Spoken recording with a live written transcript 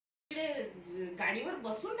गाडीवर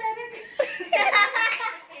बसून डायरेक्ट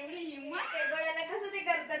एवढी हिंमत. टेबलाला कसं ते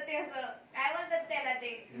करतात ते असं काय बोलतात त्याला ते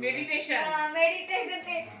मेडिटेशन. मेडिटेशन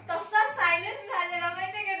ते तसा सायलेन्स झालेला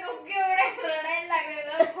माहितीये का दोघे एवढे रडायला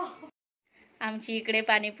लागलेलं. आमची इकडे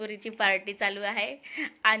पाणीपुरीची पार्टी चालू आहे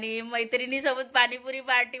आणि मैत्रिणी सोबत पाणीपुरी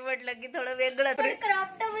पार्टी म्हटलं की थोडं वेगळं.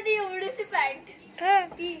 क्रॉप मध्ये एवढीशी पॅन्ट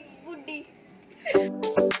ती बुड्डी.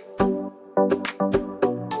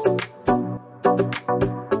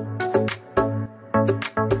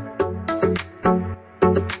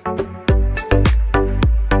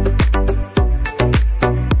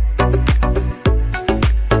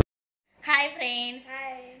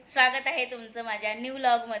 स्वागत आहे तुमचं माझ्या न्यू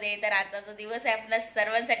व्लॉग मध्ये. तर आजचा जो दिवस आहे आपल्या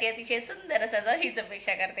सर्वांसाठी अतिशय सुंदर असा हीच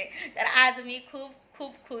अपेक्षा करते. तर आज मी खूप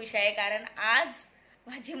खूप खुश आहे कारण आज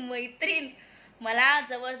माझी मैत्रीण मला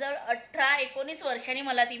जवळजवळ 18-19 वर्षांनी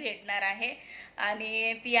मला ती भेटणार आहे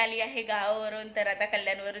आणि ती आली आहे गावावरून. तर आता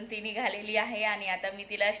कल्याणवरून ती निघालेली आहे आणि आता मी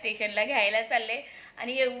तिला स्टेशनला घ्यायला चालले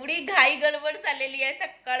आणि एवढी घाई गडबड चाललेली आहे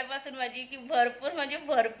सकाळपासून माझी की भरपूर म्हणजे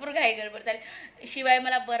भरपूर घाई गडबड चालली. शिवाय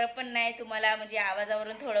मला बरं पण नाही, तुम्हाला म्हणजे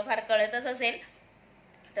आवाजावरून थोडंफार कळतच असेल.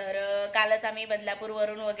 तर कालच आम्ही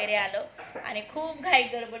बदलापूरवरून वगैरे आलो आणि खूप घाई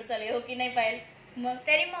गडबड चालली, हो की नाही पायल? मग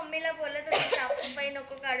तरी मम्मीला बोलत होती साफसफाई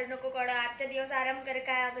नको काढू आजच्या दिवस आराम कर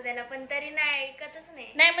काय होतं त्याला, पण तरी नाही ऐकतच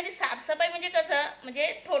नाही. म्हणजे साफसफाई म्हणजे कसं म्हणजे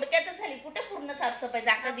थोडक्यातच झाली, कुठे पूर्ण साफसफाई.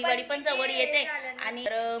 आता दिवाळी पण जवळ येते आणि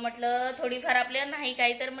म्हटलं थोडीफार आपल्या नाही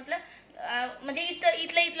काही तर म्हटलं म्हणजे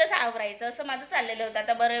इथलं आवरायचं असं माझं चाललेलं होतं.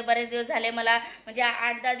 आता बरेच दिवस झाले मला म्हणजे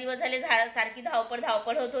 8-10 दिवस झाले सारखी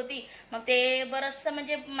धावपळ होत होती. मग ते बरंचसं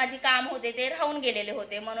म्हणजे माझी काम होते ते राहून गेलेले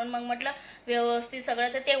होते म्हणून मग म्हटलं व्यवस्थित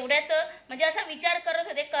सगळं. तर तेवढ्यात म्हणजे असा विचार करत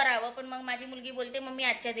होते करावं, पण मग माझी मुलगी बोलते मम्मी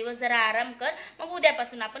आजच्या दिवस जरा आराम कर, मग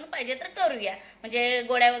उद्यापासून आपण पाहिजे तर करूया. म्हणजे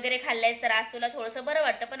गोळ्या वगैरे खाल्ल्यास तर आज तुला थोडंसं बरं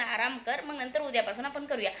वाटतं पण आराम कर, मग नंतर उद्यापासून आपण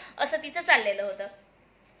करूया असं तिचं चाललेलं होतं.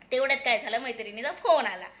 तेवढ्यात काय झालं, मैत्रिणीचा फोन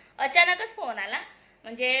आला, अचानकच फोन आला.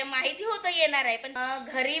 म्हणजे माहिती होतं येणार आहे पण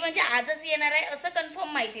घरी म्हणजे आजच येणार आहे असं कन्फर्म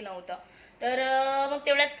माहिती नव्हतं. तर मग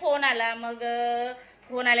तेवढ्यात फोन आला. मग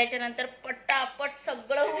फोन आल्याच्या नंतर पटापट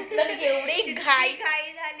सगळं उठलं, एवढी घाई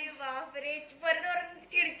झाली बापरे. परत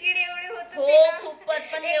चिडचिड एवढी होत हो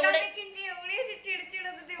खूपच, पण एवढी चिडचिड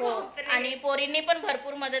होती हो. आणि पोरींनी पण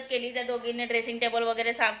भरपूर मदत केली, त्या दोघींनी ड्रेसिंग टेबल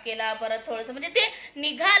वगैरे साफ केला. परत थोडंसं म्हणजे ते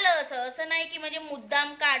निघालं असं नाही की म्हणजे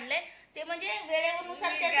मुद्दाम काढलंय ते, म्हणजे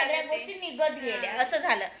वेळेनुसार त्या सगळ्या गोष्टी निघत गेल्या असं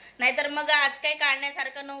झालं. नाहीतर मग आज काही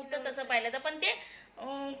काढण्यासारखं नव्हतं तसं पाहिलं तर, पण ते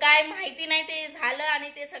काय माहिती नाही ते झालं आणि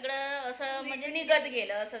ते सगळं असं म्हणजे निघत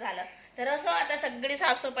गेलं असं झालं. तर असं आता सगळी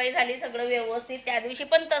साफसफाई झाली, सगळं व्यवस्थित. त्या दिवशी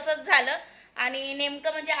पण तसंच झालं आणि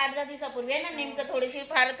नेमकं म्हणजे 8-10 दिवसापूर्वी आहे ना नेमकं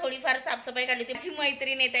थोडीफार साफसफाई काढली होती. माझी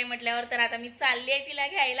मैत्रीण येत आहे म्हटल्यावर तर आता मी चालली आहे तिला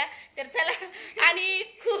घ्यायला. तर चला, आणि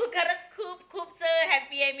खरंच खूप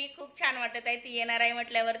हॅपी आहे मी, खूप छान वाटत आहे ती येणार आहे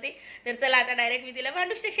म्हटल्यावरती. तर चला आता डायरेक्ट मी तिला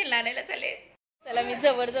भांडू स्टेशनला आणायला चालेल. चला मी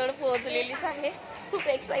जवळ पोहोचलेलीच आहे, खूप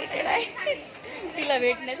एक्साइटेड आहे तिला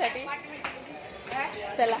भेटण्यासाठी.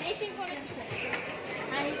 चला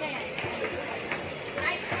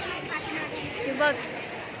बघ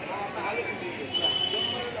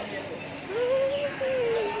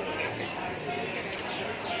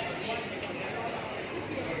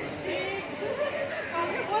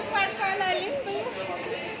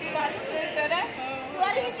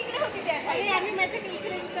तिकडे होती त्यासाठी आम्ही माहिती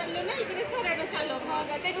इकडे चाललो ना, इकडे सरळ चाललो.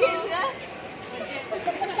 मग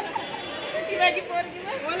ती माझी पोरगी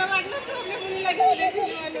मला वाटलं तर आपल्या मुलीला घेऊन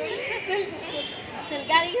चल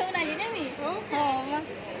गाडी घेऊन आली ना मी. हो मग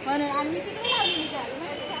म्हणून आम्ही तिकडे लावलेली गाडी.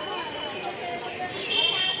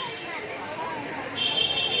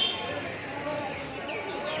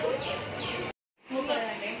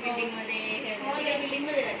 बिल्डिंग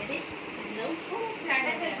मध्ये राहते ती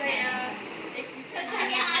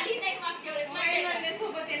आली नाही मागच्या वेळेस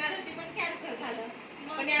सोबत येणार होती पण कॅन्सल झालं.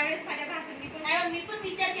 पण यावेळेस माझ्या भाषणी पण मी पण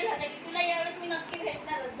विचार केला होता की तुला यावेळेस मी नक्की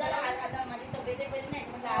भेटणारच. जर आता माझी तब्येत बरी नाही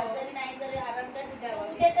म्हणजे आज जरी नाही जरी आराम कर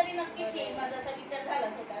उद्या तरी नक्कीच येईल, माझा असा विचार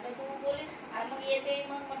झालाच होता. आता तू बोलली मग येते,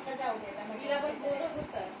 मग म्हटलं जाऊ दे. तिला पण बोलत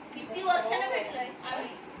होतं किती वर्षानं भेटलोय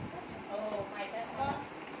आम्ही. हो माहिती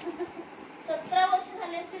 17 वर्ष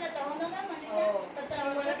झाले असतील आता. हो ना का म्हणजे 17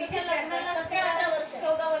 वर्ष तिच्या लग्नाला 17-18 वर्ष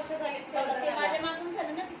 14 वर्ष झाली. ते माझ्या मागून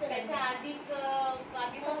झालं ना तिचं. त्याच्या आधीच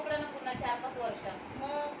पुन्हा 4-5 वर्ष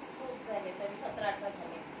मग खूप झाले, तरी 17-18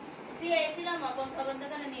 झाले. एसी ला मग पंखा बंद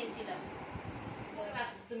करा आणि एसी ला.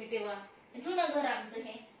 तुम्ही तेव्हा जुनं घर आमचं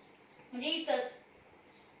हे म्हणजे इथंच.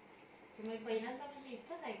 तुम्ही पहिल्यांदा म्हणजे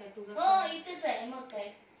इथंच आहे का तुझं? हो इथेच आहे. मग काय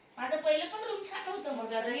माझं पहिलं पण रूम छान होतं, मग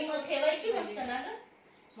ठेवायची मस्त ना ग.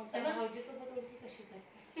 मग त्या भाऊजी सोबत ओळखी कशी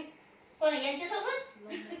झाली? पण यांच्यासोबत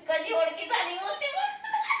कशी ओळखी झाली बोलते मग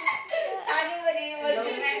सांगे बरी.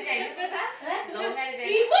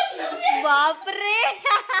 बापरे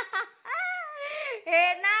हे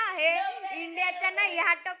ना हे इंडियाच्या ना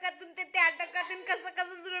ह्या टोकातून ते त्या टोकातून कसं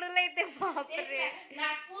कसं जुळलंय ते बापरे.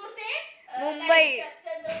 नागपूर ते मुंबई.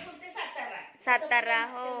 चंद्रपूर ते सातारा. सातारा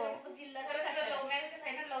हो. जिल्हा लव्ह मॅरेज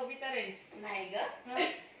आहे ना, लव्ह विथ अरेंज नाही ग,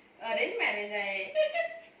 अरेंज मॅरेज आहे.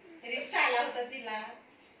 रिश्ता आला होता तिला.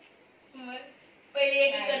 पहिले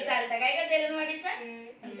एक इकडे चालता काय का तेलनवाडीचा,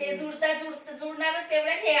 ते जुळता जुळणारच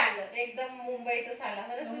तेवढ्यात हे आलं एकदम मुंबईतच आला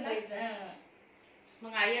बरं. मुंबईचं.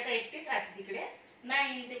 मग आई आता एकटीच राहते तिकडे?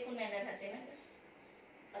 नाही, ते पुण्याला राहते ना.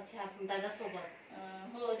 अच्छा, दादा सोबत.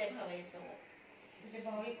 हो, त्या भावाई सोबत.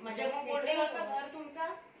 म्हणजे मग गोंडेगावचं घर तुमचा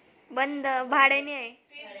बंद भाड्याने आहे.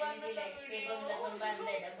 ते बंगला पण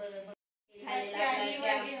बांधलाय ना.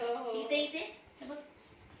 इथे इथे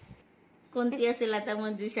कोणती असेल आता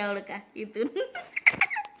मंजुषा ओळखा इथून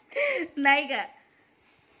नाही का?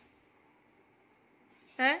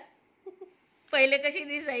 पहिले कशी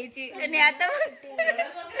दिसायची आणि आता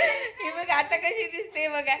हे बघ आता कशी दिसते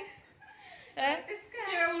बघा.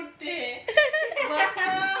 उठते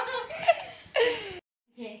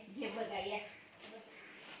घे बघा या.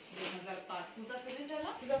 2005 तुझा कधी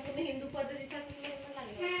झाला? तुझा पूर्ण हिंदू पद्धतीचा लग्न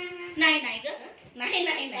लागला? नाही नाही ग, नाही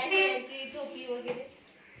नाही नाही. टोपी वगैरे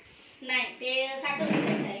नाही, ते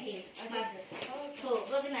साखरपुड्याचं आहे हे माझं. हो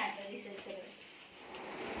बघ ना आता दिसेल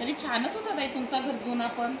सगळं. तरी छानच होता ताई तुमचा घर जुना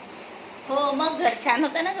पण. हो मग घर छान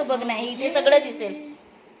होतं ना ग, बघ ना इथे सगळं दिसेल.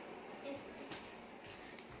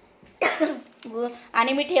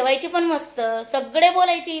 आणि मी ठेवायची पण मस्त, सगळे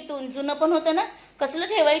बोलायचे इथून. जुनं पण होतं ना, कसलं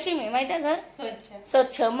ठेवायची मी माहिती आहे घर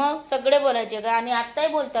स्वच्छ. मग सगळे बोलायचे ग. आणि आत्ताही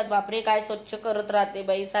बोलतात बापरे काय स्वच्छ करत राहते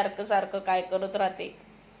बाई, सारखं सारखं काय करत राहते.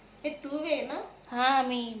 हे तू आहे ना? हा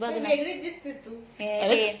मी बघ ना, वेगळीच दिसते तू.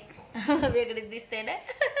 वेगळीच दिसते ना.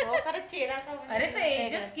 हो खरंच चेहरा. अरे ते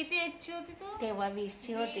एजस किती एजची होती तू तेव्हा?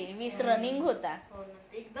 20ची होती. 20 रनिंग होता.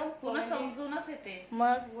 एकदम पूर्ण समजूनच येते.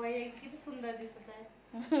 मग वय किती सुंदर दिसत आहे.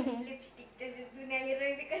 लिपस्टिक जुन्या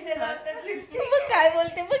हिरोईन कशा लावतात लिपस्टिक. मग काय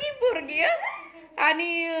बोलते बघ ही पोरगी.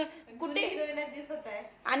 आणि कुठे हिरोईनच दिसत आहे.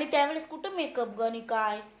 आणि त्यावेळेस कुठं मेकअप ग आणि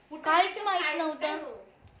काय काहीच माहित नव्हतं.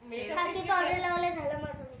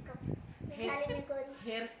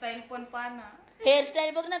 हेअरस्टाईल पण पहा ना.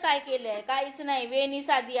 हेअरस्टाईल बघ ना काय केलंय, काहीच नाही. वेणी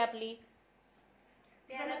साधी आपली.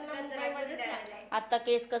 आता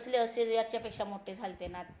केस कसले असे याच्यापेक्षा मोठे झालते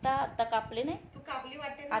ना. आता आता कापले नाही, तू कापली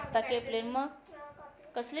वाटते. आता केपले. मग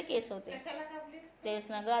कसले केस होते तेच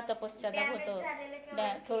ना ग. आता पश्चाताप होतो.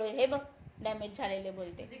 थोडे हे बघ डॅमेज झालेले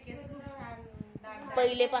बोलते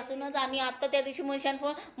पहिलेपासूनच. आणि आता त्या दिवशी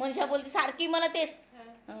मनीषा बोलते सारखी मला तेच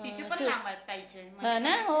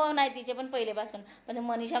ना. हो नाही तिचे पण पहिलेपासून. पण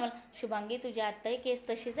मनीषा मला, शुभांगी तुझ्या आत्ताही केस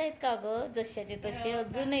तसेच आहेत का ग, जशाचे तसे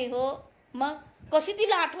अजूनही. हो मग कशी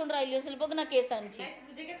तिला आठवण राहिली असेल बघ ना केसांची.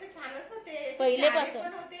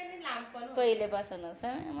 पहिलेपासूनच.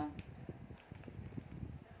 मग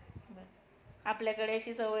आपल्याकडे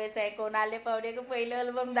अशी सवयच आहे, कोण आले पाहुणे का पहिले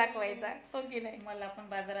अल्बम दाखवायचा. हो की नाही? मला पण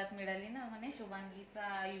बाजारात मिळाली ना म्हणे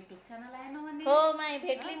शुभांगीचा युट्यूब चॅनल आहे ना म्हणे. हो नाही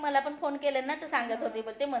भेटली. मला पण फोन केला ना तर सांगत होती,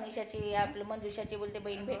 बोलते मनीषाची आपलं मंजुषाची बोलते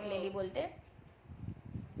बहीण भेटलेली बोलते.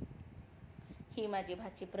 ही माझी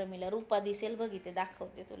भाची प्रमिला. रूपा दिसेल बघ इथे,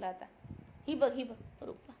 दाखवते तुला आता. ही बघ ही बघ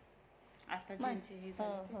रूपा. आता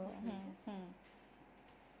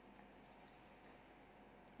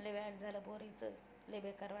लय वेळ झालं बोरीचं, लय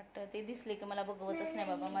बेकार वाटतं. ते दिसले की मला बघवतच नाही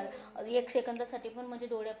बाबा. मला 1 सेकंदासाठी पण म्हणजे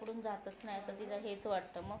डोळ्याकडून जातच नाही असं तिचं हेच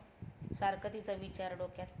वाटतं. मग सारखं तिचा विचार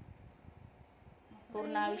डोक्यात,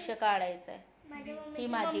 पूर्ण आयुष्य काढायचंय. ही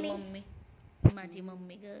माझी मम्मी, माझी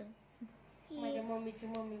मम्मी ग. माझ्या मम्मीची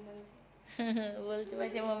मम्मी बोलते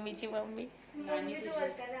माझ्या मम्मीची मम्मी.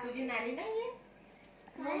 तुझी नानी नाहीये?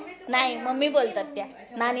 नाही मम्मी बोलतात त्या,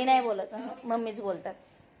 नानी नाही बोलत, मम्मीच बोलतात.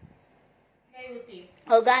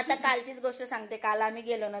 अगं आता कालचीच गोष्ट सांगते. काल आम्ही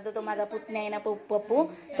गेलो ना तर तो माझा पुतण्या आहे ना पप्पू,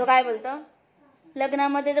 तो काय बोलतो,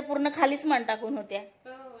 लग्नामध्ये तर पूर्ण खालीच मान टाकून होत्या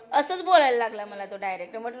असंच बोलायला लागला मला तो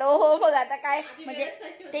डायरेक्ट. म्हटलं हो बघ आता काय म्हणजे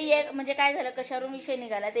ते एक म्हणजे काय झालं, कशावरून विषय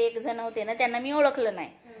निघाला. ते एक जण होते ना त्यांना मी ओळखलं नाही.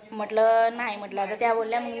 म्हटलं नाही, म्हटलं आता त्या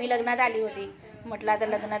बोलल्या मग मी लग्नात आली होती. म्हटलं आता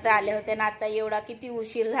लग्नात आले होते ना आता एवढा किती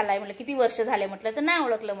उशीर झालाय, म्हटलं किती वर्ष झाले, म्हटलं तर नाही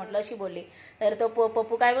ओळखलं, म्हटलं अशी बोलली. तर तो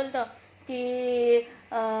पप्पू काय बोलतो की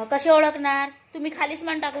कसे ओळखणार, तुम्ही खालीच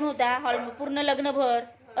मान टाकून होत्या हॉल पूर्ण लग्नभर,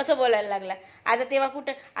 असं बोलायला लागला. आता तेव्हा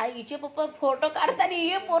कुठं हिचे पप्पा फोटो काढताना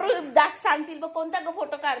ये पोरं दाख सांगतील बघ कोणता ग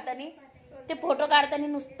फोटो काढताना. ते फोटो काढताना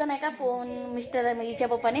नुसतं नाही का मिस्टर हिच्या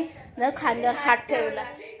पप्पाने खांद्यावर हात ठेवला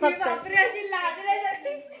फक्त.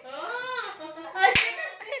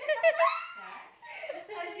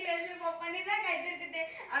 पप्पानी ना काहीतरी तिथे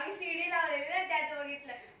आम्ही सीडी लावलेली ना त्यात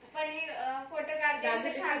बघितलं. पप्पानी फोटो काढताना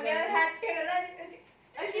खांद्यावर हात ठेवला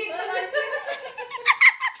कशी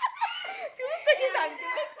सांगते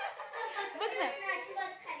बघ ना,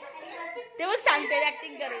 ते बघ सांगते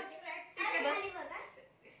ऍक्टिंग करेल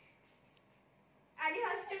आणि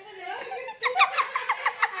हसते पण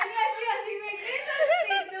आणि अशी अशी वेगळीच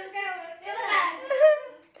असते एकदम.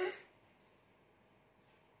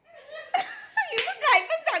 काय काय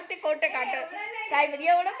पण सांगते खोटं काट काय म्हणजे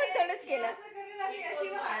एवढं पण थोडंच केलं.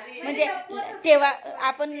 म्हणजे तेव्हा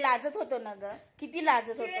आपण लाजत होतो ना ग, किती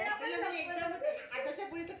लाजत होतो.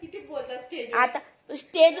 आता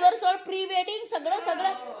स्टेजवर सोड प्री वेडिंग सगळं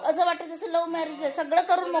सगळं असं वाटतं जसं लव्ह मॅरेज आहे, सगळं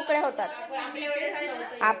करून मोकळ्या होतात.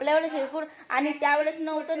 आपल्या वेळेस एकूण आणि त्यावेळेस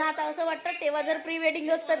नव्हतं ना. आता असं वाटतं तेव्हा जर प्री वेडिंग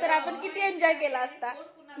असतं तर आपण किती एन्जॉय केला असता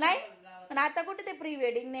नाही. पण आता कुठे ते प्री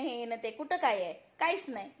वेडिंग नाही हे ना ते कुठं काय आहे, काहीच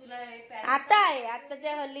नाही. आता आहे,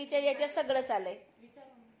 आताच्या हल्लीच्या याच्यात सगळं चाललंय.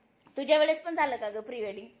 तुझ्या वेळेस पण झालं का ग प्री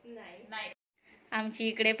वेडिंग? नाही. आमची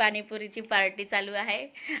इकडे पाणीपुरीची पार्टी चालू आहे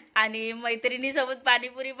आणि मैत्रिणीसोबत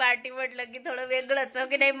पाणीपुरी पार्टी म्हटलं की थोडं वेगळंच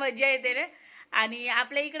की नाही, मजा येते ना. आणि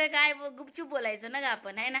आपल्या इकडे काय गुपचूप बोलायचं ना ग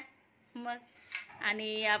आपण, आहे ना मग.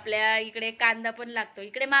 आणि आपल्या इकडे कांदा पण लागतो,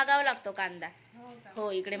 इकडे मागावा लागतो कांदा.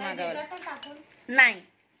 हो इकडे मागावा लागतो. नाही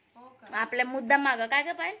आपल्या मुद्दाम मागा काय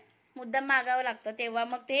ग पाय, मुद्दाम मागावं लागतं तेव्हा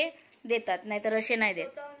मग ते देतात, नाही तर असे नाही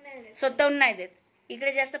देत, स्वतःहून नाही देत.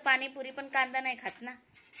 इकडे जास्त पाणीपुरी पण कांदा नाही खात ना,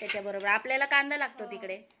 त्याच्याबरोबर आपल्याला कांदा लागतो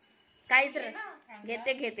तिकडे. काहीच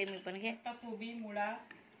घेते मी पण घे. कोबी मुळा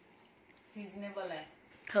सीझनेबल आहे.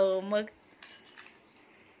 हो मग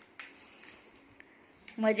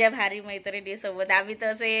मजा भारी मैत्रिणी सोबत. आम्ही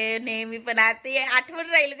तर असे नेहमी पण आता आठवण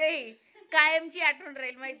राहील ग, ही कायमची आठवण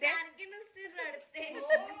राहील माहितीये.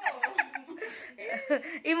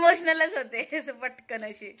 इमोशनलच होते पटकन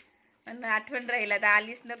अशी आठवण राहील. आता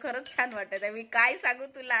आलीस ना खरंच छान वाटत. मी काय सांगू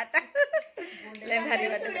तुला आता, लय भारी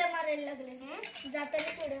वाटत.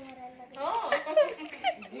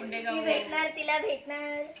 तिला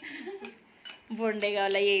भेटणार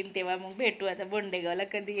बोंडेगावला येईन तेव्हा मग भेटू. आता बोंडेगावला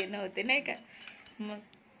कधी येणं होते नाही का. मग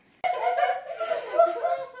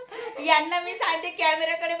यांना मी सांगते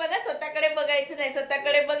कॅमेराकडे बघा, स्वतःकडे बघायचं नाही.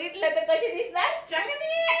 स्वतःकडे बघितलं तर कशी दिसणार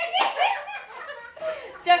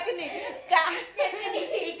चकनी का.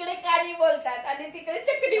 इकडे काळी बोलतात आणि तिकडे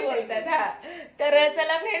चकनी बोलतात. हा तर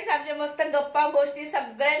चला फ्रेंड्स, आमच्या मस्त गप्पा गोष्टी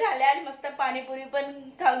सगळ्या झाल्या आणि मस्त पाणीपुरी पण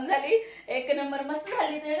खाऊन झाली. एक नंबर मस्त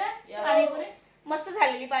झाली ते ना पाणीपुरी, मस्त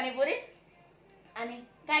झालेली पाणीपुरी. आणि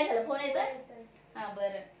काय झालं, फोन येतोय? हा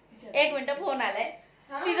बरं एक मिनिट, फोन आलाय.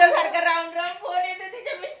 तिच्या सारखा राऊंड राऊंड फोन येते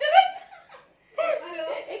तिच्या मिस्टरच.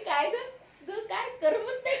 काय ग काय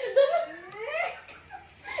करमत नाही तुझं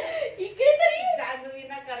इकडे तरी. जानवी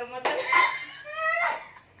ना करमत,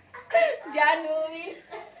 जानवी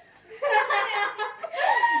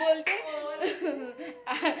बोलते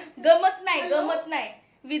गमत नाही, गमत नाही.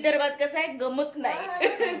 विदर्भात कसं आहे, गमत नाही.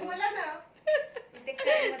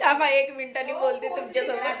 थांबा एक मिनिटांनी बोलते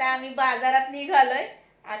तुमच्यासोबत. आता आम्ही बाजारात निघालोय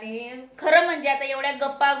आणि खरं म्हणजे आता एवढ्या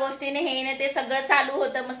गप्पा गोष्टीने हे ना ते सगळं चालू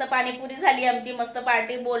होतं. मस्त पाणीपुरी झाली आमची, मस्त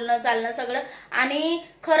पार्टी, बोलणं चालणं सगळं. आणि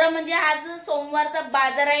खरं म्हणजे आज सोमवारचा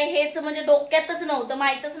बाजार आहे हेच म्हणजे डोक्यातच नव्हतं,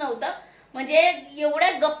 माहीतच नव्हतं. म्हणजे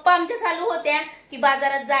एवढ्या गप्पा आमच्या चालू होत्या की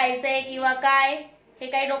बाजारात जायचंय किंवा काय, हे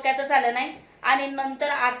काही डोक्यातच आलं नाही. आणि नंतर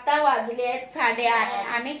आता वाजले आहेत 8:30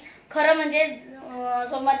 आणि खरं म्हणजे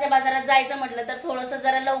सोमवारच्या बाजारात जायचं म्हटलं तर थोडंसं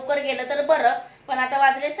जरा लवकर गेलं तर बरं. पण आता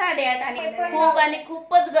वाजले 8:30 आणि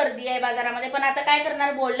खूपच गर्दी आहे बाजारामध्ये. पण आता काय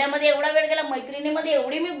करणार, बोलण्यामध्ये एवढा वेळ गेला, मैत्रिणीमध्ये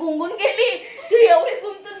एवढी मी गुंगून गेली, ती एवढी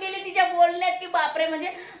गुंतून गेली तिच्या बोलण्यात की बापरे. म्हणजे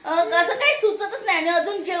असं काही सुचतच नाही. आणि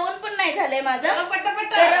अजून जेवण पण नाही झालंय माझं.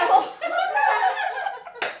 पटापट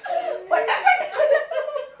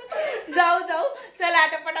जाऊ चला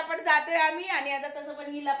आता पटापट जातोय आम्ही. आणि आता तसं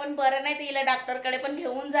पण हिला पण बरं नाही, तर हिला डॉक्टरकडे पण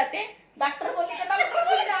घेऊन जाते. डॉक्टर बोलले का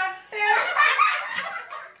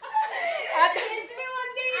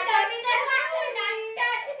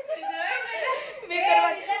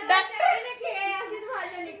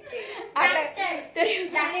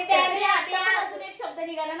अजून एक शब्द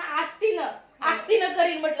निघाला ना, आस्तीनं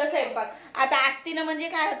करीन म्हटलं स्वयंपाक. आता आस्तीनं म्हणजे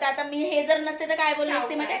काय होतं, आता मी हे जर नसते तर काय बोलली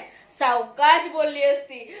असते म्हणजे सावकाश बोलली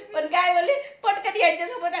असती. पण काय बोलली पटकन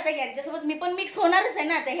यांच्यासोबत. आता यांच्यासोबत मी पण मिक्स होणारच आहे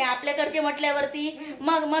ना, आता हे आपल्याकडचे म्हटल्यावरती.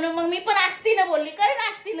 मग म्हणून मग मी पण आस्तीनं बोलली, कारण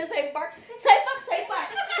आस्तीनं स्वयंपाक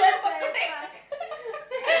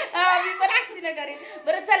मी पण आस्तीनं करीन.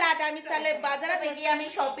 बरं चला आता आम्ही चाललोय बाजारात. आम्ही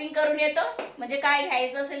शॉपिंग करून येतो, म्हणजे काय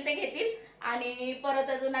घ्यायचं असेल ते घेतील. आणि परत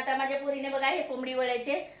अजून आता माझ्या पोरीने बघा हे कोंबडी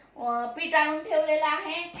वड्याचे पीठ आणून ठेवलेलं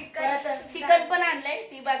आहे. परत चिकन पण आणलंय.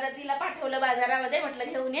 तिला पाठवलं बाजारामध्ये,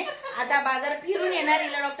 म्हटलं घेऊन ये. आता बाजार फिरून येणार,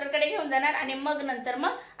 हिला डॉक्टरकडे घेऊन जाणार आणि मग नंतर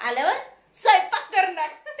मग आल्यावर स्वयंपाक करणार.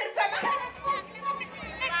 तर चला.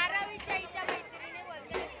 12वीच्या मैत्रिणी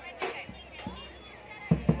बोलते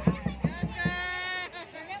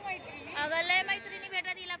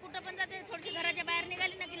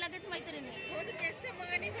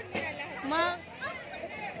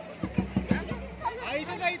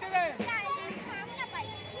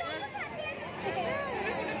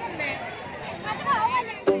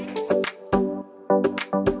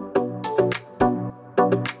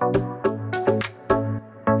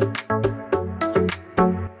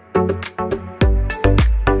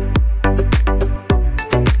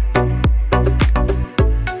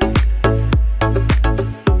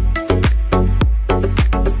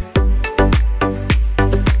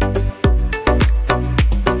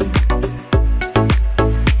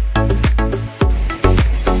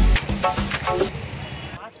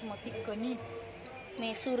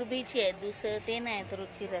आहेत, दुसरं ते नाही तर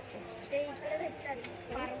रुचिराचे. ते इकडे भेटतात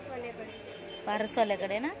पारसवाल्याकडे.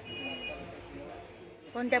 पारसवाल्याकडे ना?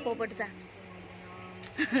 कोणत्या पोपटचा?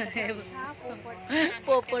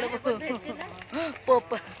 पोपट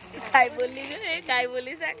पोपट काय बोलली ग? काय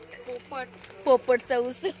बोलली सांग? पोपटचा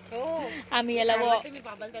ऊस. आम्ही याला मी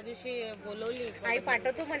बाबाला त्या दिवशी बोलवली, आई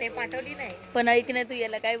पाठवतो म्हणे, पाठवली नाही. पण ऐक ना, तू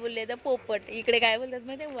याला काय बोलले तर पोपट, इकडे काय बोलतात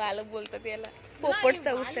माहिती, वाल बोलतात याला.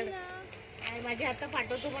 पोपटचा उसळ. माझी आता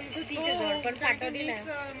पाठवतो म्हणून तू तिच्या जवळ, पण पाठवली नाही.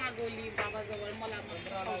 मागवली बाबाजवळ. मला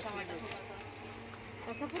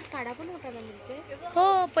असा पण काढा पण होता ना मिळते.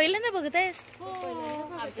 हो, पहिल्यांदा बघत आहेस?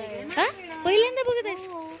 पहिल्यांदा बघत आहेस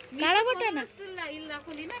काळा वाटाणा?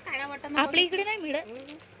 दाखवली ना काळा वाटाणा. आपल्या इकडे नाही मिळत.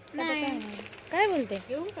 नाही, काय बोलते?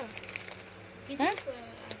 घेऊ का?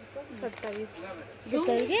 27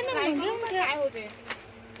 घे ना, घेऊन काय होते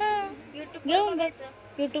घेऊन बघ.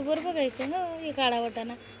 युट्यूब वर बघायचं. हो, हे काळा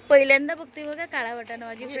वाटाणा पहिल्यांदा बघते बघा. काळा वाटाणा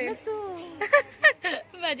माझी फ्रेंड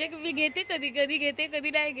माझ्या मी घेते, कधी कधी घेते, कधी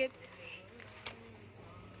नाही घेत.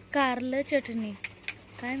 कारलं चटणी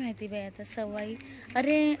काय माहिती बाई आता. सवाई,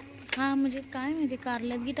 अरे हा म्हणजे काय माहिती,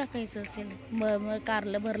 कारल्यात गी टाकायचं असेल.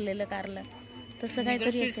 कारलं भरलेलं कारलं तसं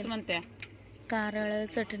काहीतरी असेल. कारळ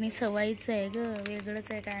चटणी सवाईचं आहे ग,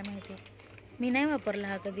 वेगळंच आहे काय माहिती. मी नाही वापरला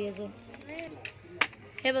हा कधी अजून.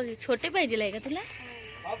 हे बघ, छोटे पाहिजे आहे का तुला?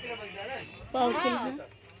 पाव किलो.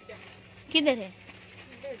 किधर है?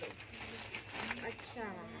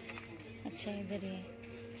 अच्छा इधर आहे.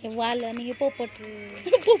 हे वाल आणि हे पोपट.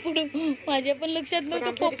 पोपट माझ्या पण लक्षात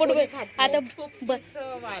नव्हतं. पोपट आता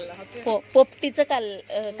पोपटीचं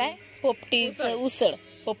काय पोपटीचं उसळ.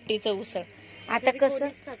 पोपटीचं उसळ. आता कसं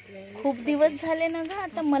खूप दिवस झाले ना ग.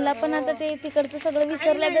 आता मला पण आता ते तिकडचं सगळं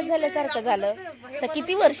विसरल्यागत झाल्यासारखं झालं. तर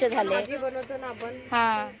किती वर्ष झाले.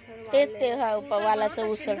 हा तेच ते. हा वालाचं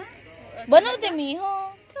उसळ बनवते मी. हो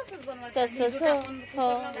तसंच. हो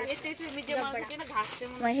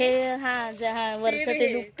मग हे हा वरचं ते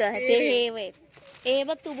दुखत आहे ते हे वैत. ए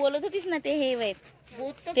बघ, तू बोलत होतीस ना ते हे वैत,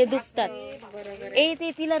 ते दुखतात. ए ते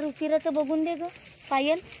तिला रुचिराचं बघून दे ग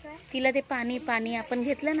पायल. तिला ते पाणी पाणी आपण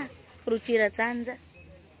घेतलं ना रुचिराचा अंजा.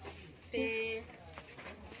 ते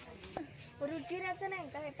रुचिराचं नाही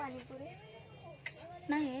का हे पाणीपुरी?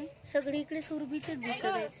 नाही, सगळी इकडे सुरभीचेच दिसत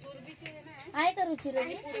आहे का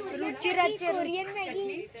रुचिराची? रुचिराची कोरियन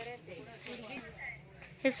मॅगी.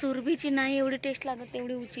 हे सुरभीची नाही एवढी टेस्ट लागत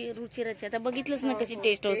तेवढी रुचिराची. आता बघितलंच ना कशी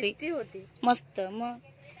टेस्ट होती. मस्त.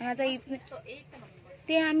 मग आता इथं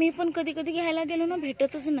ते आम्ही पण कधी कधी घ्यायला गेलो ना,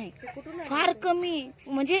 भेटतच नाही. फार कमी,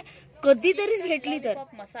 म्हणजे कधीतरीच भेटली तर.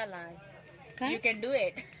 मसाला काय? You can do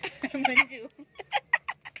it.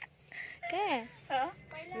 काय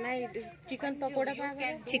नाही, चिकन पकोडा.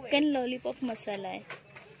 चिकन लॉलीपॉप मसाला आहे.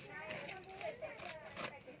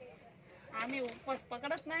 आम्ही उपवास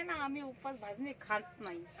पकडत नाही ना, आम्ही उपवास भाजणी खात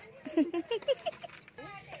नाही.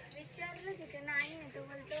 विचारलं तिथे नाही, तो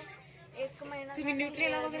बोलतो 1 महिना. तुम्ही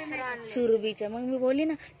न्यूट्रेला वगैरे नाही? सुरभीचा. मग मी बोलली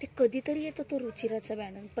ना, ते कधीतरी येतो तो रुचिराचा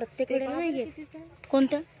बॅनर, प्रत्येक वेळेला नाही घेत.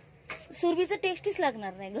 कोणतं? सुरभीचं टेस्टच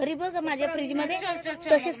लागणार नाही. घरी बघ माझ्या फ्रीज मध्ये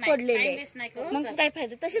तसेच पडलेले. मग काय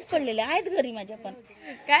फायदा, तसेच पडलेले आहेत घरी माझ्या पण.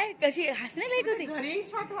 काय कशी हसण्याला होती घरी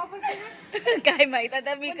छाट वापरते. काय माहित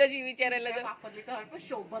आता मी कशी विचारायला वापरली तर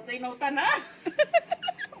शोभतही नव्हता ना.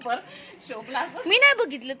 शोभला मी नाही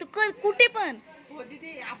बघितलं. तू कुठे पण होती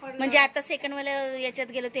ते आपण, म्हणजे आता सेकंड वाल्या याच्यात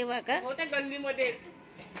गेलो तेव्हा का? हो, त्या गल्लीमध्ये.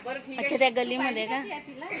 अच्छा, त्या गल्लीमध्ये का?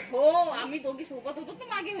 हो, आम्ही दोघी सोबत होतो तर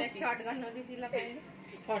मागे शॉर्ट घालून तिला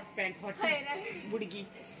हॉट पॅन्ट, हॉट बुडगी,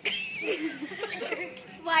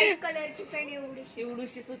 व्हाईट कलरची पॅन्ट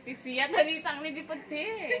एवढीशी होती. सिया तरी चांगली ती, पण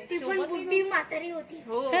ती पण बुड्डी म्हातारी होती.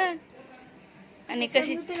 हो. आणि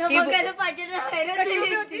कशी बघायला पाहिजे ना.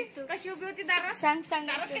 कशी उभी होती दारात? सांग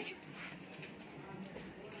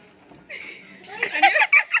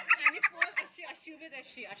आणि पोल अशी उभी,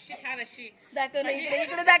 अशी छान अशी. दाखव ना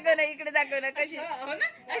इकडे दाखव ना कशी.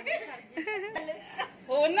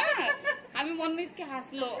 हो ना, आम्ही म्हणून इतके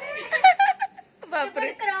हसलो.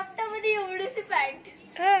 बापरे. क्रॉप टॉप मध्ये एवढीशी पॅन्ट,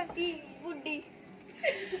 ती बुड्डी.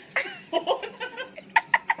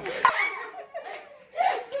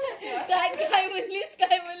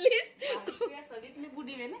 काय म्हणलीस? सडीतली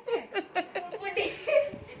बुडी आहे ना.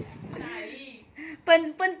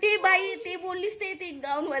 पण ती बाई ते बोललीस ते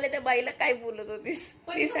गाऊन वाले त्या बाईला काय बोलत होतीस?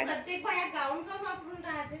 प्रत्येक बाया गाऊन का वापरून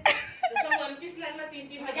राहते. वन पीस लागला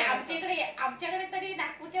 3-3 हजार. आमच्याकडे तरी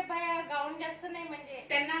नागपूरच्या बाया गाऊन जास्त नाही, म्हणजे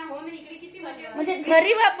त्यांना हो ना इकडे किती म्हणजे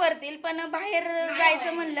घरी वापरतील, पण बाहेर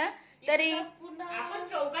जायचं म्हणलं तरी आपण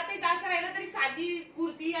चौकातही जायचं राहिलं तरी साधी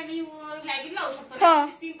कुर्ती आणि लॅगिंग लावू शकतो.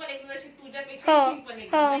 सिंपल एकदम, अशी तुझ्यापेक्षा सिंपल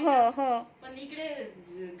एकदम. पण इकडे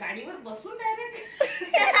गाडीवर बसून डायरेक्ट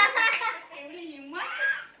एवढी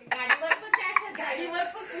हिंमत. गाडीवर पण त्या गाडीवर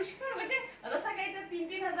पण पुष्कळ म्हणजे जसा काही तर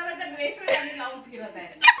 3-3 हजाराचा ड्रेस लावून फिरत आहे.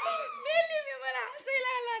 मला हसायला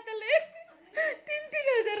आला आता लय. 3-3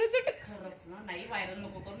 हजाराचं खरंच ना. नाही व्हायरल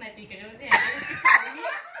नको करू नाही तिकडे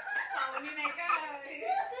पाहुणी नाही का.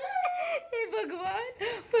 हे भगवान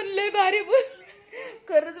पण लय भारी बोल.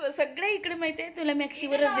 खरंच सगळ्या इकडे माहितीये तुला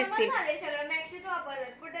मॅक्सीवरच दिसतील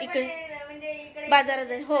इकडे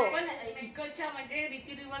बाजारात. हो पण इकडच्या म्हणजे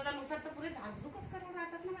रीतिरिवाजानुसार तर पुरे झाकझुकच करून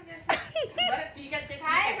राहतात ना. म्हणजे असं बरं ठीक आहे ते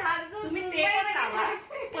तुम्ही ते पण लावा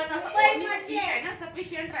पण असं ओढणी ठीक आहे ना.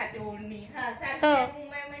 सफिशियंट राहते ओढणी.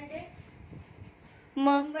 मुंबई म्हणजे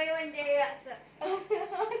मग म्हणजे असं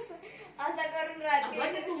करून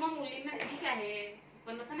राहते. तुम्हा मुलींना ठीक आहे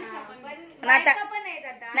पण असं नाही आपण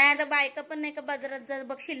नाही आता बायका पण नाही का बाजारात जर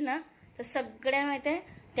बघशील ना तर सगळ्या माहितीये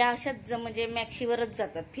त्या अशाच म्हणजे मॅक्सीवरच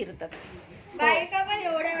जातात फिरतात. बायका पण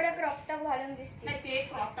एवढ्या क्रॉप टॉप घालून दिसते. नाही ते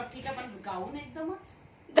क्रॉप टॉप ठीक आहे पण गाऊन एकदमच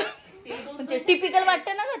ते टिपिकल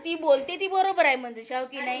वाटतं ना ग. ती बोलते ती बरोबर आहे मंजुषा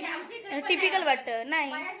की नाही. टिपिकल वाटतं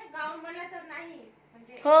नाही. गाऊन म्हणलं तर नाही.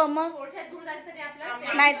 हो मग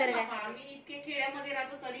नाही तर काय. आम्ही इतके खेड्यामध्ये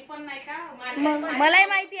राहतो तरी पण नाही का. मग मलाही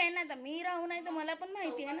माहिती आहे ना. मी राहू नाही तर मला पण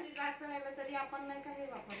माहिती आहे ना. तरी आपण नाही का हे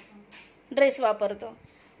वापरतो ड्रेस वापरतो.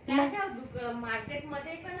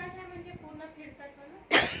 मार्केटमध्ये पण अशा म्हणजे पूर्ण फिरतात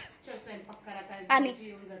स्वयंपाक करतात आणि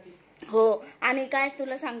येऊन जाते. हो आणि काय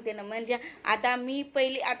तुला सांगते ना म्हणजे आता मी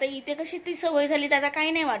पहिली आता इथे कशी ती सवय झाली तर आता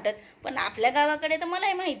काही नाही वाटत. पण आपल्या गावाकडे तर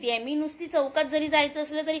मलाही माहिती आहे. मी नुसती चौकात जरी जायचं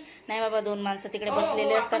असलं तरी नाही बाबा 2 माणसं तिकडे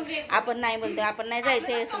बसलेले असतात. आपण नाही बोलतो आपण नाही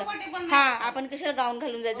जायचंय असलं. हा आपण कशाला गाऊन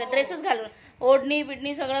घालून जायचं. ड्रेसच घालून ओढणी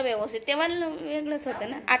बिडणी सगळं व्यवस्थित. तेव्हा वेगळंच होतं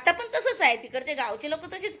ना. आता पण तसंच आहे. तिकडचे गावचे लोक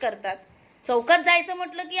तशीच करतात. चौकात जायचं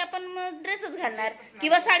म्हटलं की आपण ड्रेसच घालणार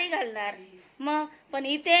किंवा साडी घालणार. मग पण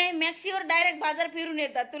इथे मॅक्सीवर डायरेक्ट बाजार फिरून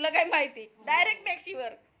येतात. तुला काय माहिती डायरेक्ट मॅक्सीवर.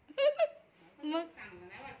 मग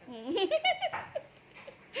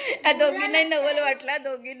दोघींना नवल वाटला.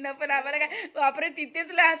 दोघींना पण आम्हाला काय बापरे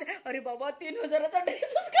तिथेच लास. अरे बाबा 3 हजाराचा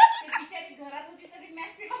ड्रेसच घरात होती तरी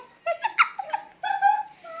मॅक्सिमम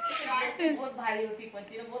बहुत भारी होती पण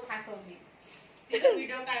तिने बहुत हसवली.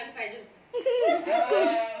 व्हिडिओ काढायला पाहिजे.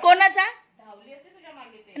 कोणाचा धावली असे तुझ्या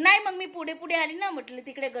मागे ते. नाही मग मी पुढे पुढे आली ना. म्हटलं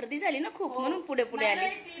तिकडे गर्दी झाली ना खूप म्हणून पुढे पुढे आली.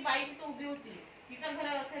 ती बाई तिथं उभी होती. तिचं घर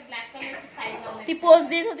असं ब्लॅक कलरची स्टाईल लावली. ती पोच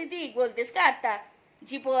देत होती ती बोलतेस का आता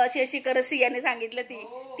जी अशी अशी करत सियाने सांगितलं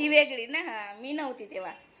ती वेगळी ना. हा मी नव्हती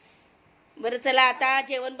तेव्हा. बरं चला आता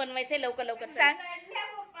जेवण बनवायचंय लवकर लवकर सांग.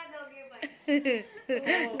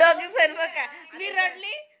 दोघी पण बघा मी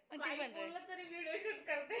रडली तरी व्हिडिओ शूट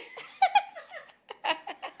करते.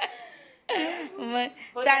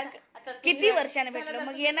 मग सांग किती वर्षाने भेटलं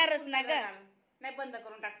मग येणारच ना ग. नाही बंद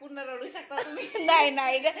करून टाक. पूर्ण रडू शकता तुम्ही.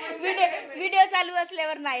 नाही ग व्हिडिओ चालू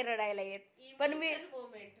असल्यावर नाही रडायला येत. पण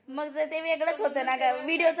मग जर ते वेगळंच होतं ना ग.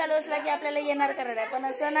 व्हिडिओ चालू असला की आपल्याला येणार करायला. पण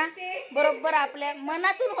असं ना बरोबर आपल्या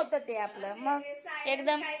मनातून होतं ते आपलं. मग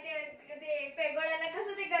एकदम पेगोड्याला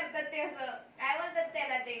कसं ते करतात ते असं काय बोलतात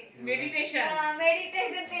त्याला ते मेडिटेशन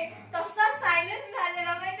ते तसा सायलेन्स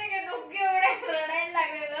झालेला माहितीये का. दोघी एवढ्या रडायला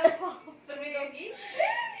लागलेलं. तुम्ही दोघी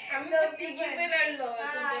आम्ही रडलो.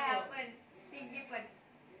 पण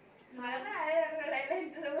मला पण आले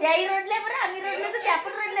रडायला. त्याही रडल्या बरं आम्ही रडलो तर त्या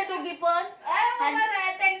पण रडल्या दोघी पण.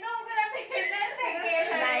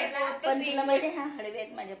 पण तुला माहिती हा हळवे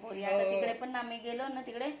आहेत माझ्या पोरी. आता तिकडे पण आम्ही गेलो ना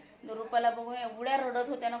तिकडे रूपाला बघून एवढ्या रडत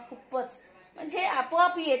होत्या ना खूपच. म्हणजे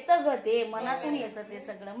आपोआप येतं ग ते मनातून येतं ते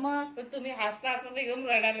सगळं. मग तुम्ही हसता हसता एकदम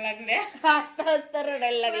रडायला लागल्या. हसता हसता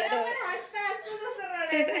रडायला लागल्या.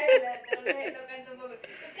 लोकांचं बघून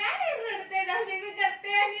काय रडते जसे मी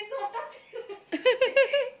करते आणि स्वतःच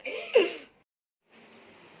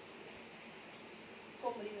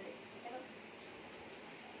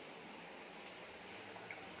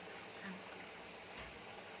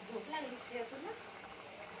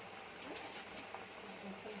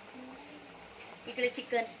इकडे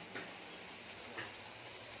चिकन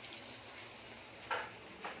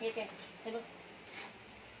हे काय हे बघ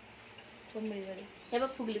कोंबडी वडी. हे बघ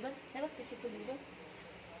फुगली बघ. हे बघ कशी फुगली बघ.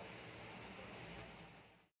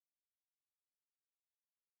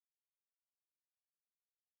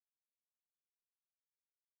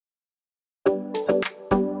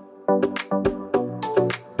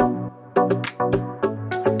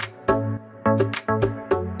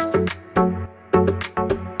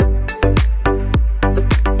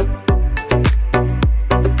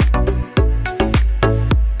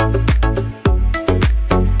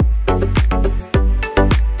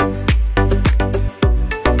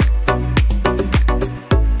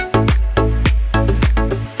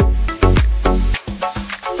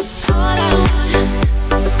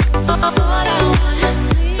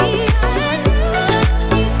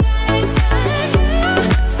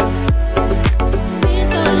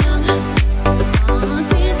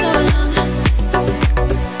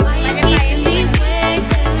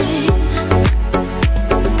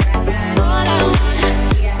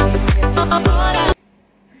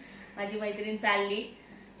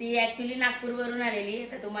 ती ऍक्च्युली नागपूरवरून आलेली.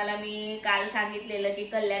 तर तुम्हाला मी काल सांगितलेलं की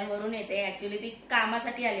कल्याणवरून येते. ऍक्च्युली ती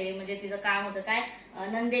कामासाठी आलेली, म्हणजे तिचं काम होतं काय,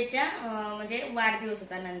 नंदेच्या म्हणजे वाढदिवस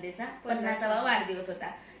होता, नंदेचा 50वा वाढदिवस होता.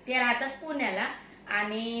 ते राहतात पुण्याला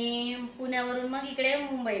आणि पुण्यावरून मग इकडे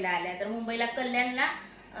मुंबईला आल्या. तर मुंबईला कल्याणला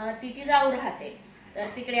तिची जाऊ राहते, तर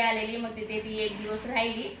तिकडे आलेली. मग तिथे ती एक दिवस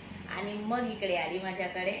राहिली आणि मग इकडे आली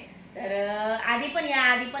माझ्याकडे. तर आधी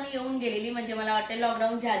पण येऊन गेलेली, म्हणजे मला वाटतं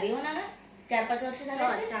लॉकडाऊनच्या आधी, हो ना ग, 4-5 वर्ष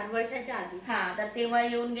झाले, 4 वर्षाच्या आधी. हा, तर तेव्हा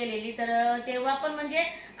येऊन गेलेली. तर तेव्हा पण म्हणजे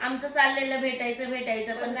आमचं चाललेलं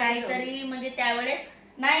भेटायचं पण काहीतरी म्हणजे त्यावेळेस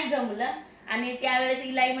नाही जमलं. आणि त्यावेळेस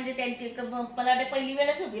इलाई म्हणजे त्यांची मला वाटतं पहिली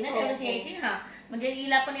वेळच होती ना त्यावेळेस यायची. हा, म्हणजे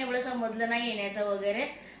हिला पण एवढं समजलं नाही येण्याचं वगैरे.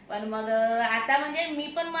 पण मग आता म्हणजे मी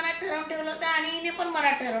पण मनात ठरवून ठेवलं होतं आणि हिने पण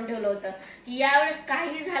मनात ठरवून ठेवलं होतं की यावेळेस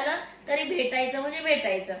काही झालं तरी भेटायचं म्हणजे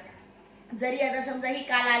भेटायचं. जरी आता समजा ही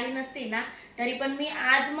काल आली नसती ना तरी पण मी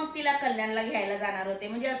आज मग तिला कल्याणला घ्यायला जाणार होते.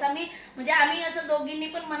 म्हणजे असं म्हणजे आम्ही असं दोघींनी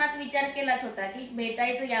पण मनात विचार केलाच होता की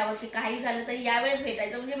भेटायचं यावर्षी, काही झालं तरी यावेळेस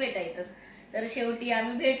भेटायचं म्हणजे भेटायचं. तर शेवटी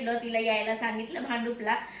आम्ही भेटलो, तिला यायला सांगितलं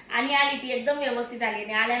भांडुपला आणि आली. ती एकदम व्यवस्थित आली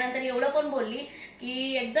आणि आल्यानंतर एवढं पण बोलली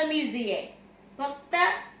की एकदम इझी आहे, फक्त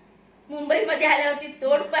मुंबईमध्ये आल्यावरती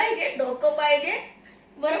तोड पाहिजे, डोकं पाहिजे,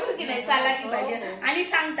 बरोबर की नाही, चालाकी पाहिजे. आणि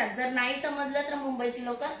सांगतात जर नाही समजलं तर मुंबईची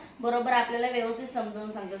लोक बरोबर आपल्याला व्यवस्थित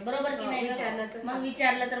समजावून सांगतात, बरोबर की नाही. मग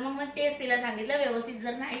विचारलं तर मग तेच तिला सांगितलं, व्यवस्थित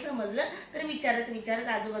जर नाही समजलं तर विचारत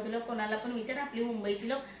आजूबाजूला कोणाला पण विचार, आपली मुंबईची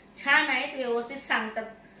लोक छान आहेत, व्यवस्थित सांगतात.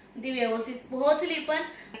 ती व्यवस्थित पोहोचली. पण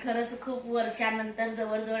खरंच खूप वर्षानंतर,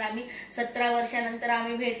 जवळजवळ आम्ही 17 वर्षानंतर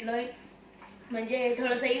आम्ही भेटलोय. म्हणजे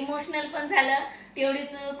थोडस इमोशनल पण झालं,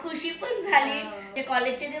 तेवढीच खुशी पण झाली.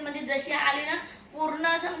 कॉलेजचे म्हणजे जशी आली ना पूर्ण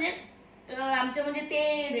असं म्हणजे आमचं म्हणजे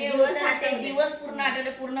ते जे होतं ना ते दिवस पूर्ण आठवले,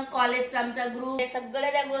 पूर्ण कॉलेजचा आमचा ग्रुप,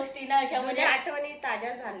 सगळ्या त्या गोष्टी ना अशा म्हणजे आठवणी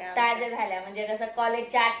ताज्या झाल्या. म्हणजे कसं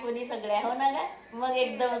कॉलेजच्या आठवणी सगळ्या, हो ना ग. मग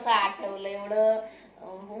एकदम असं आठवलं. एवढं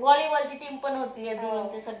व्हॉलीबॉलची टीम पण होती अजून,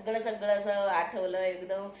 ते सगळं असं आठवलं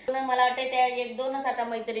एकदम. मला वाटतं त्या 1-2च आता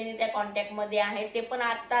मैत्रिणी त्या कॉन्टॅक्ट मध्ये आहेत, ते पण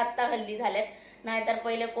आता हल्ली झाल्यात. नाहीतर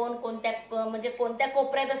पहिले कोण कोणत्या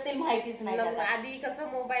कोपऱ्यात असतील माहितीच नाही. आधी कसं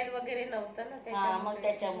मोबाईल वगैरे नव्हतं ना, मग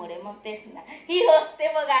त्याच्यामुळे मग तेच ना. ही हसते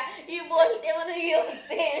बघा, ही बोलते म्हणून ही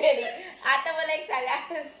हसते. आता मला एक सांगा,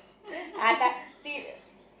 आता ती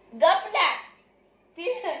गप ना, ती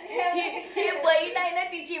बहीण आहे ना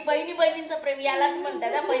तिची, बहिणीचं प्रेम यालाच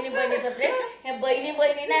म्हणतात ना, बहिणीचं प्रेम. ह्या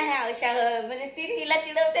बहिणी ना ह्या अशा म्हणजे ती तिला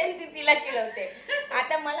चिडवते आणि ती तिला चिडवते.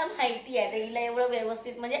 आता मला माहिती आहे हिला एवढं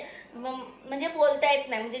व्यवस्थित म्हणजे बोलता येत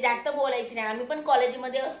नाही, म्हणजे जास्त बोलायची नाही. आम्ही पण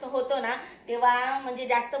कॉलेजमध्ये होतो ना तेव्हा म्हणजे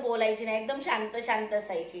जास्त बोलायची नाही, एकदम शांत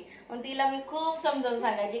असायची. मग तिला मी खूप समजावून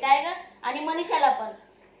सांगायची काय ग, आणि मनीषाला पण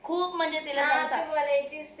खूप म्हणजे तिला डान्स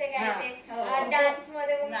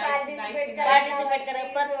मध्ये पार्टिसिपेट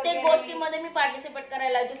करायला, प्रत्येक गोष्टीमध्ये मी पार्टिसिपेट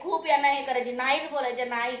करायला लावायची. खूप यांना हे करायची, नाहीच बोलायच्या,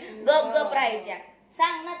 नाही गप राहायच्या.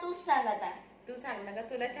 सांग ना, तूच सांग आता. तू सांग ना,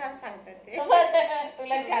 तुला छान सांगतात ते.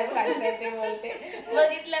 तुला छान सांगतात ते, बोलते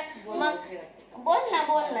बघितलं. मग बोल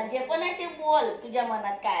ना, जे पण आहे ते बोल, तुझ्या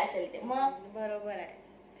मनात काय असेल ते. मग बरोबर आहे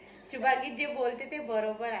शुभागी, जे बोलते ते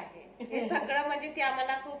बरोबर आहे. हे सगळं म्हणजे ती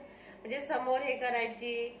आम्हाला खूप म्हणजे समोर हे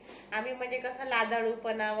करायची. आम्ही म्हणजे कसं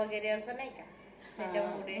लादाळूपणा वगैरे असं नाही का,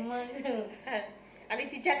 त्याच्यामुळे. आणि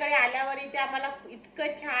तिच्याकडे आल्यावर इथे आम्हाला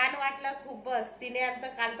इतकं छान वाटलं, खूपच. तिने आमचं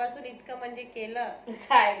कालपासून इतकं म्हणजे केलं,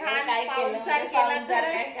 छान पाहुणचार केला,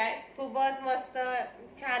 खरंच खूपच मस्त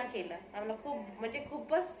छान केलं आम्हाला.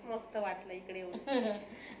 खूपच मस्त वाटलं इकडे येऊन.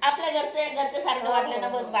 आपल्या घरच्या सारखं वाटलं ना,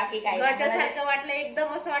 बस बाकी काय. घरच्या सारखं वाटलं,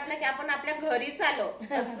 एकदम असं वाटलं की आपण आपल्या घरीच आलो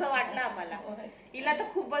असं वाटलं आम्हाला. हिला तर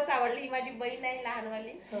खूपच आवडलं, ही माझी बहीण आहे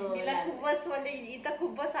लहानवाली, तिला खूपच म्हणजे इथं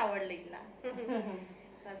खूपच आवडलं हिला.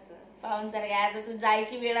 पाहुणचार काय, आता तू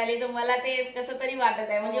जायची वेळ आली तर मला ते कसं तरी वाटत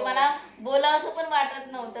आहे. म्हणजे मला बोलावं असं पण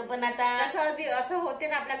वाटत नव्हतं, पण आता असं होते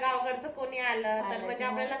ना, आपल्या गावाकडचं कोणी आलं तर म्हणजे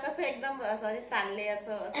आपल्याला कसं एकदम असं चालले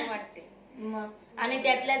असं वाटते. आणि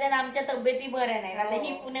त्यातल्या त्यात आमच्या तब्येती बऱ्या नाही. आता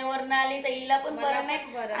ही पुण्यावरनं आली तर हिला पण बरं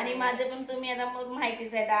नाही, आणि माझं पण तुम्ही आता मग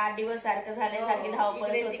माहितीच आहे, 8 दिवस सारखं झालंय, सारखी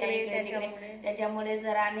धावपळच होत इकडे, त्याच्यामुळे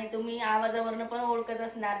जरा. आणि तुम्ही आवाजावरनं पण ओळखत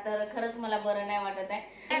असणार, तर खरंच मला बरं नाही वाटत आहे.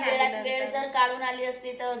 वेळात वेळ जर काढून आली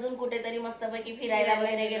असती तर अजून कुठेतरी मस्तपैकी फिरायला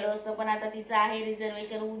वगैरे गेलो असतो. पण आता तिचं आहे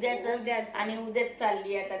रिझर्वेशन उद्याच, आणि उद्याच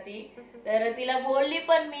चालली आता ती. तर तिला बोलली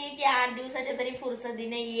पण मी की 8 दिवसाच्या तरी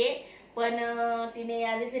फुरसतीने ये, पण तिने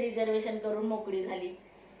आधीच रिझर्वेशन करून मोकळी झाली.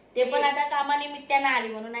 ते पण आता कामानिमित्तानं आली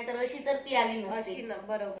म्हणून, नाहीतर अशी तर ती आली नसती.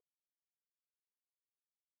 बरोबर.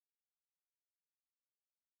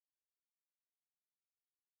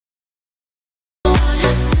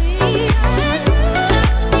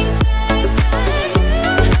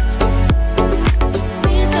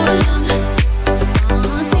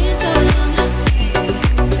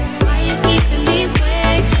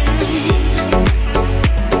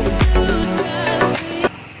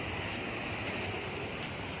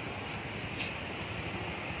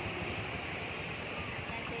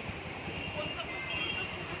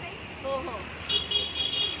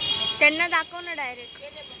 त्यांना दाखव ना डायरेक्ट.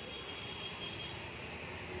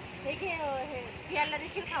 हे घे हे सियाला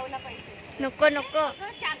देखील खावला पाहिजे. नको नको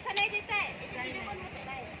जास्त नाही देत आहे.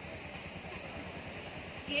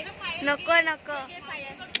 नको नको घे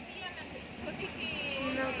पायल.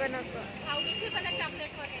 नको नको खाऊची पण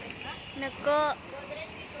चॉकलेट वगैरे नको.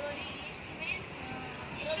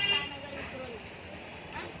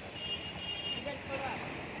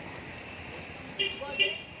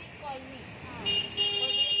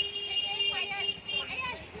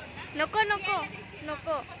 नको नको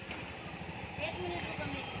नको.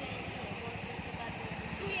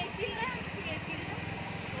 तू येशील ना, तू येशील ना.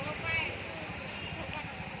 हो काय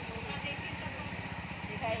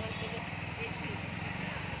हे काय बोलते ते? येशील.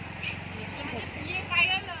 येशील म्हणजे ये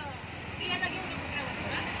पायल सियाला घेऊन ये कुठल्या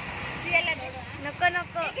सियाला नको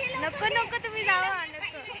नको नको नको तुम्ही जावा.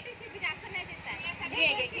 नको. जास्त नाही देत आहे. घे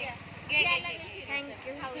घे घे.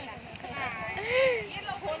 थँक्यू.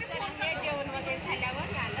 फोन करून घे जेवण वगैरे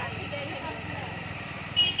झाल्यावर आला.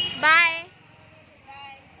 बाय.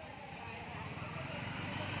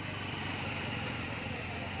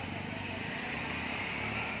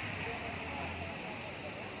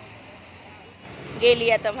 गेली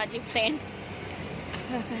आता माझी फ्रेंड.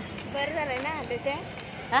 बरं झालंय ना आले त्या.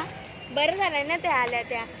 हा बरं झालंय ना ते आल्या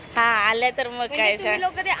त्या. हा आल्या तर मग म्हणजे काय तुम्ही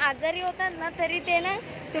लोक ते आजारी होतात ना तरी ते ना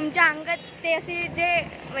तुमच्या अंगात ते अशी जे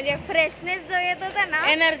म्हणजे फ्रेशनेस जो येत होता ना,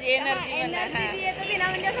 एनर्जी एनर्जी जी येत होती ना,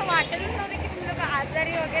 म्हणजे असं वाटतच नव्हतं की तुम्ही लोक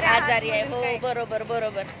आजारी वगैरे आजारी आहे. आहात हो म्हणून काय. बरोबर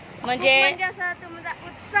बरोबर. खूप म्हणजे म्हणजे असा तुमचा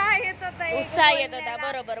उत्साह येत होता. एक उत्साह येत होता.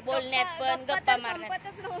 बोलण्याला. बरोबर बोलण्यात पण गप्पा गप्पा तर मारण्यात.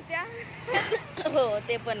 संपतच नव्हत्या. हो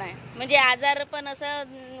ते पण आहे. म्हणजे आजार पण असं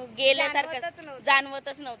गेल्यासारखं जाणवतच नव्हतं.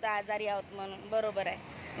 जाणवतच नव्हतं आजारी आहोत म्हणून. बरोबर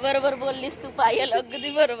आहे. बरोबर बोललीस तू पायल, अगदी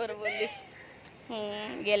बरोबर बोललीस.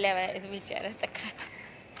 गेल्या वेळेस विचार आता काय.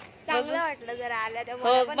 चांगलं वाटलं जरा आल्या त्या. हो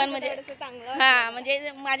मला पण असं म्हणजे थोडंसं चांगलं हा वाटलं.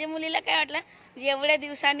 म्हणजे माझ्या मुलीला काय वाटलं, एवढ्या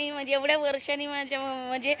दिवसांनी म्हणजे एवढ्या वर्षांनी माझ्या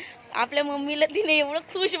म्हणजे आपल्या मम्मीला तिने एवढं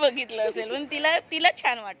खुश बघितलं असेल म्हणून तिला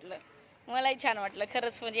छान वाटलं. मलाही छान वाटलं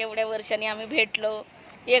खरंच. म्हणजे एवढ्या वर्षांनी आम्ही भेटलो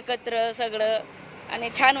एकत्र सगळं आणि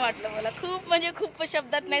छान वाटलं मला खूप. म्हणजे खूप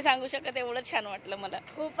शब्दात नाही सांगू शकत एवढं छान वाटलं मला.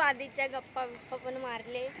 खूप आधीच्या गप्पा बिप्पा पण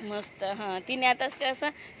मारले मस्त. हा तिने आता असं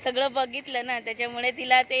सगळं बघितलं ना, त्याच्यामुळे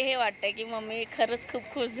तिला ते हे वाटतं की मम्मी खरंच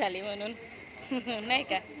खूप खुश झाली म्हणून. नाही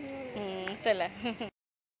का. चला.